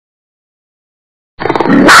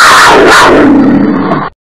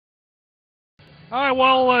All right,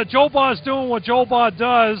 well, Joe Baugh's doing what Joe Baugh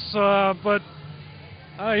does, but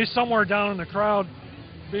he's somewhere down in the crowd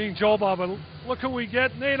being Joe Baugh. But look who we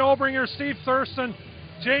get: Nate Obringer, Steve Thurston,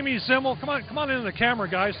 Jaime Zimmel. Come on into the camera,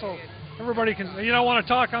 guys, so everybody can. You don't want to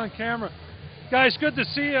talk on camera, guys. Good to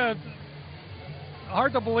see you.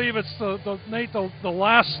 Hard to believe it's Nate, the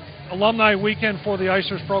last alumni weekend for the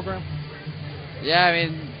Icers program. Yeah, I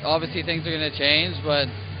mean, obviously things are going to change, but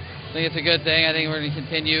I think it's a good thing. I think we're going to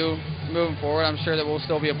continue moving forward. I'm sure that we'll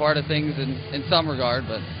still be a part of things in some regard,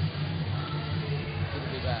 but good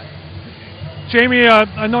to be back. Jamie,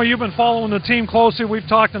 I know you've been following the team closely. We've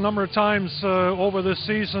talked a number of times over this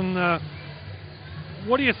season.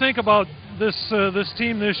 What do you think about this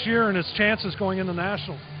team this year and its chances going into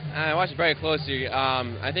nationals? I watched it very closely.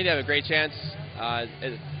 I think they have a great chance.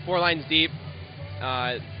 4 lines deep.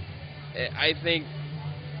 I think,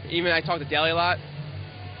 even I talked to Daly a lot,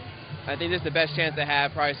 I think this is the best chance they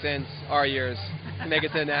have probably since our years to make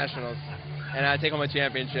it to the Nationals. And I take home a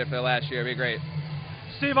championship for the last year. It'd be great.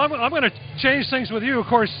 Steve, I'm going to change things with you. Of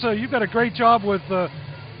course, you've got a great job with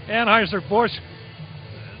Anheuser-Busch.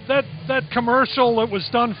 That commercial that was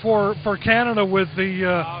done for Canada with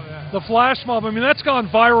the flash mob, I mean, that's gone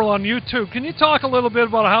viral on YouTube. Can you talk a little bit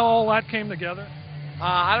about how all that came together?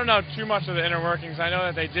 I don't know too much of the inner workings. I know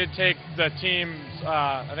that they did take the teams,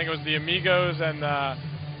 I think it was the Amigos and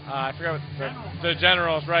I forgot what the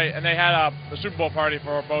Generals, right? And they had a Super Bowl party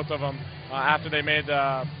for both of them after they made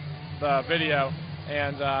the video.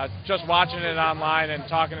 And just watching it online and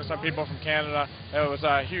talking to some people from Canada, it was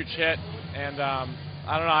a huge hit. And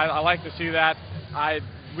I don't know, I like to see that.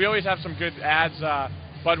 We always have some good ads.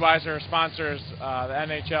 Budweiser sponsors the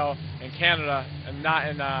NHL in Canada and not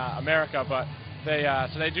in America, but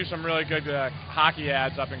so they do some really good hockey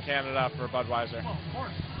ads up in Canada for Budweiser. Well, of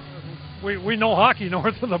course. We know hockey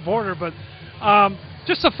north of the border, but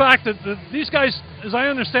just the fact that these guys, as I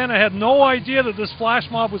understand it, had no idea that this flash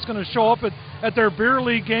mob was going to show up at their beer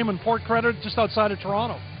league game in Port Credit just outside of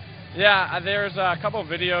Toronto. Yeah, there's a couple of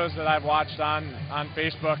videos that I've watched on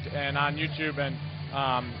Facebook and on YouTube, and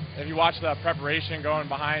if you watch the preparation going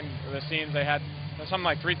behind the scenes, they had something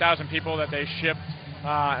like 3,000 people that they shipped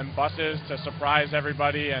in buses to surprise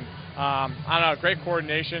everybody, and I don't know, great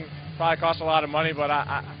coordination. Probably cost a lot of money, but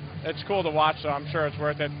it's cool to watch, so I'm sure it's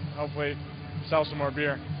worth it. Hopefully sell some more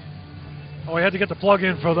beer. Oh, we had to get the plug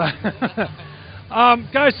in for that.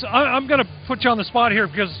 Guys, I'm going to put you on the spot here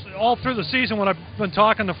because all through the season when I've been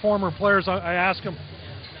talking to former players, I ask them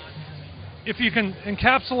if you can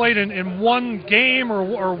encapsulate in one game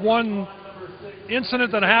or one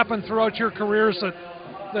incident that happened throughout your careers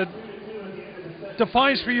that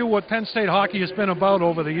defines for you what Penn State hockey has been about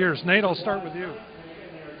over the years. Nate, I'll start with you.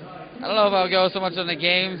 I don't know if I'll go so much on the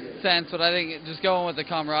game sense, but I think just going with the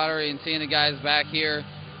camaraderie and seeing the guys back here,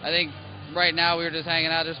 I think right now we were just hanging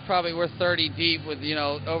out. We're 30 deep with,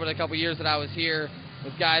 over the couple years that I was here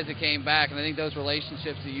with guys that came back, and I think those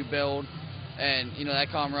relationships that you build and, that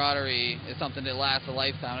camaraderie is something that lasts a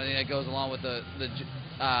lifetime. I think that goes along with the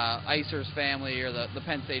Icers family or the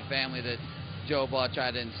Penn State family that Joe Baugh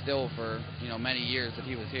tried to instill for, many years that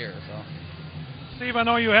he was here. So. Steve, I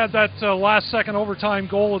know you had that last-second overtime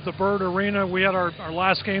goal at the Bird Arena. We had our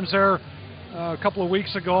last games there a couple of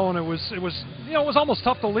weeks ago, and it was almost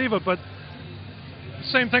tough to leave it. But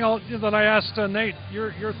same thing that I asked Nate.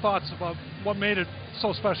 Your thoughts about what made it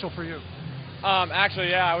so special for you?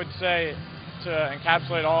 Actually, yeah, I would say to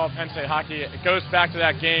encapsulate all of Penn State hockey, it goes back to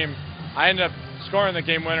that game. I ended up scoring the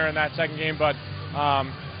game winner in that second game, but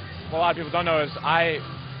what a lot of people don't know is I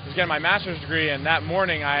was getting my master's degree, and that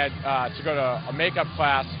morning I had to go to a makeup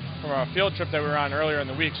class from a field trip that we were on earlier in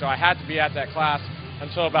the week, so I had to be at that class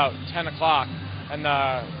until about 10 o'clock, and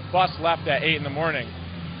the bus left at 8 in the morning,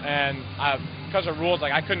 and because of rules,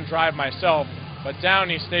 I couldn't drive myself, but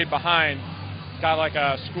Downey stayed behind, got like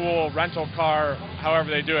a school rental car, however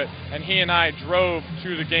they do it, and he and I drove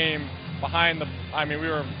to the game behind we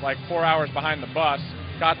were like 4 hours behind the bus,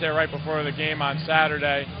 got there right before the game on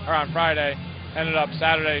Friday, ended up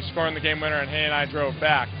Saturday scoring the game winner, and he and I drove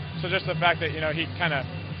back. So just the fact that, he kind of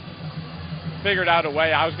figured out a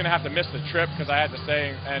way. I was going to have to miss the trip because I had to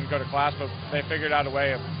stay and go to class, but they figured out a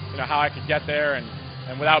way of, how I could get there and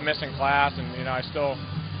without missing class, and, I still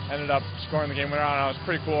ended up scoring the game winner, and it was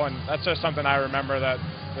pretty cool, and that's just something I remember, that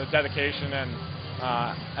the dedication, and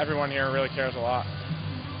everyone here really cares a lot.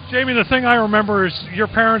 Jamie, the thing I remember is your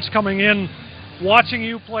parents coming in, watching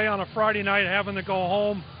you play on a Friday night, having to go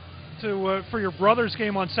home for your brother's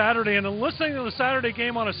game on Saturday, and then listening to the Saturday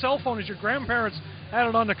game on a cell phone as your grandparents had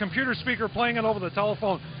it on the computer speaker, playing it over the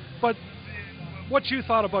telephone. But what you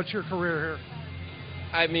thought about your career here?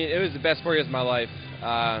 I mean, it was the best 4 years of my life.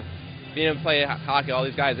 Being able to play hockey with all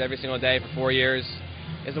these guys every single day for 4 years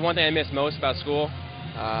is the one thing I miss most about school.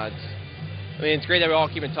 I mean, it's great that we all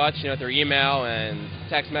keep in touch, through email and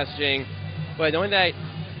text messaging. But the only thing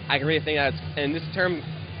I can really think that, and this term,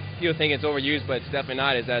 people think it's overused, but it's definitely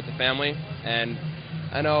not, is that it's a family. And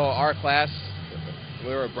I know our class, we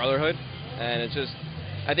were a brotherhood, and it's just,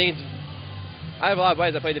 I have a lot of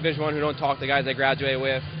buddies that play Division I who don't talk to the guys I graduate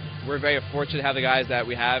with. We're very fortunate to have the guys that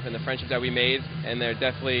we have and the friendships that we made, and they're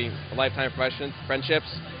definitely lifetime friendships.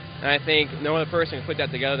 And I think no other person can put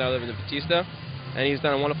that together other than Batista, and he's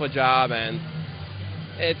done a wonderful job. And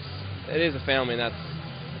it is a family, and that's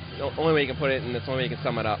the only way you can put it, and that's the only way you can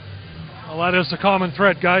sum it up. Well, that is the common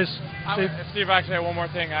thread, guys. Steve, actually, one more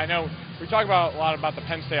thing. I know we talk a lot about the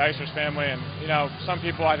Penn State Icers family, and some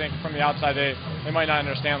people, I think, from the outside, they might not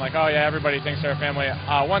understand, like, oh yeah, everybody thinks they're a family.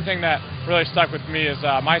 One thing that really stuck with me is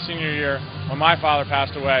my senior year, when my father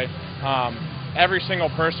passed away. Every single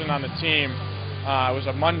person on the team, it was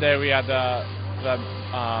a Monday, we had the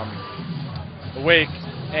wake,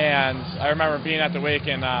 and I remember being at the wake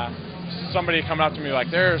and somebody coming up to me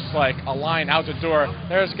like, there's like a line out the door.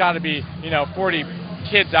 There's got to be 40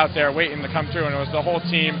 kids out there waiting to come through, and it was the whole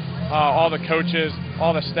team. All the coaches,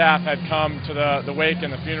 all the staff had come to the wake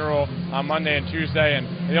and the funeral on Monday and Tuesday, and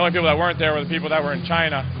the only people that weren't there were the people that were in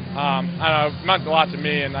China. I don't know, it meant a lot to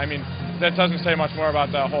me, and I mean, that doesn't say much more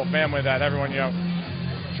about the whole family, that everyone,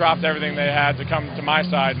 dropped everything they had to come to my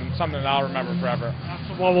side, and something that I'll remember forever.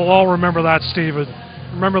 Well, we'll all remember that, Steve.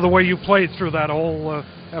 Remember the way you played through that whole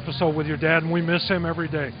episode with your dad, and we miss him every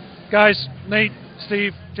day. Guys, Nate,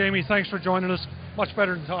 Steve, Jamie, thanks for joining us. Much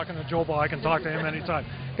better than talking to Joe Ball. I can talk to him anytime.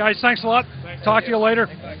 Guys, thanks a lot. Talk to you later.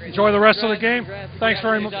 Enjoy the rest of the game. Thanks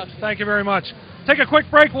very much. Thank you very much. Take a quick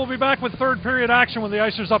break. We'll be back with third period action with the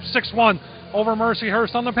Icers up 6-1 over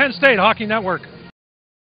Mercyhurst on the Penn State Hockey Network.